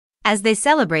As they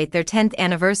celebrate their 10th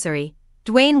anniversary,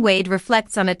 Dwyane Wade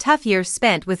reflects on a tough year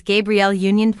spent with Gabrielle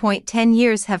Union. 10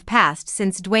 years have passed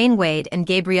since Dwyane Wade and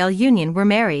Gabrielle Union were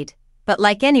married, but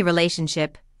like any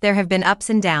relationship, there have been ups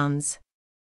and downs.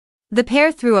 The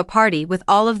pair threw a party with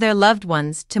all of their loved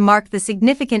ones to mark the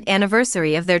significant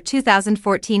anniversary of their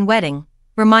 2014 wedding,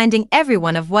 reminding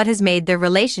everyone of what has made their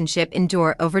relationship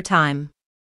endure over time.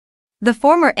 The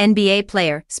former NBA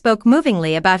player spoke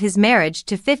movingly about his marriage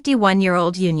to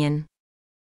 51-year-old Union.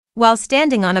 While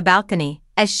standing on a balcony,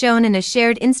 as shown in a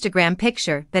shared Instagram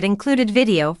picture that included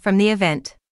video from the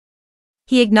event.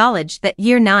 He acknowledged that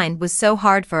year 9 was so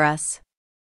hard for us.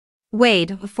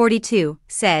 Wade, 42,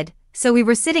 said, "So we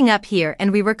were sitting up here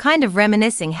and we were kind of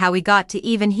reminiscing how we got to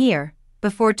even here,"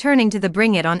 before turning to the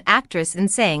Bring It On actress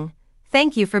and saying,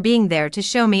 "Thank you for being there to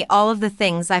show me all of the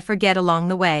things I forget along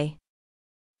the way.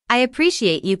 I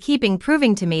appreciate you keeping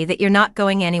proving to me that you're not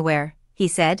going anywhere," he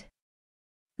said.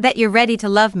 "That you're ready to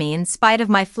love me in spite of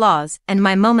my flaws and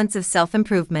my moments of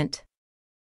self-improvement.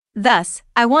 Thus,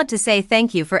 I want to say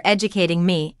thank you for educating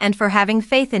me and for having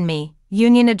faith in me,"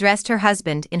 Union addressed her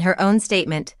husband in her own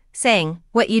statement, saying,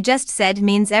 "What you just said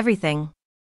means everything.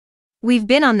 We've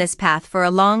been on this path for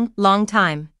a long, long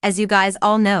time, as you guys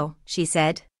all know," she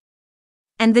said.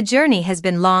 "And the journey has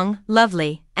been long,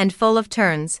 lovely, and full of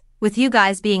turns, with you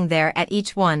guys being there at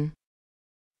each one.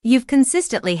 You've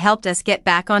consistently helped us get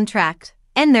back on track."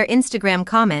 End their Instagram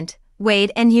comment.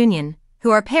 Wade and Union,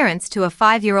 who are parents to a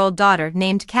 5-year-old daughter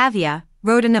named Kavya,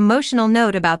 wrote an emotional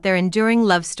note about their enduring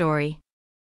love story.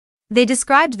 They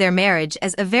described their marriage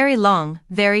as a very long,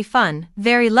 very fun,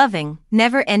 very loving,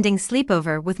 never-ending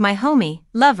sleepover with my homie,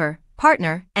 lover,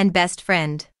 partner, and best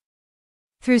friend.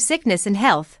 Through sickness and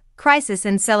health, crisis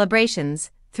and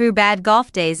celebrations, through bad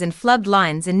golf days and flubbed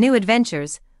lines and new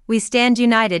adventures, we stand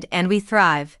united and we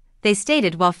thrive, they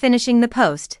stated while finishing the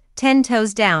post. 10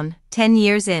 toes down, 10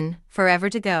 years in, forever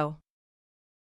to go.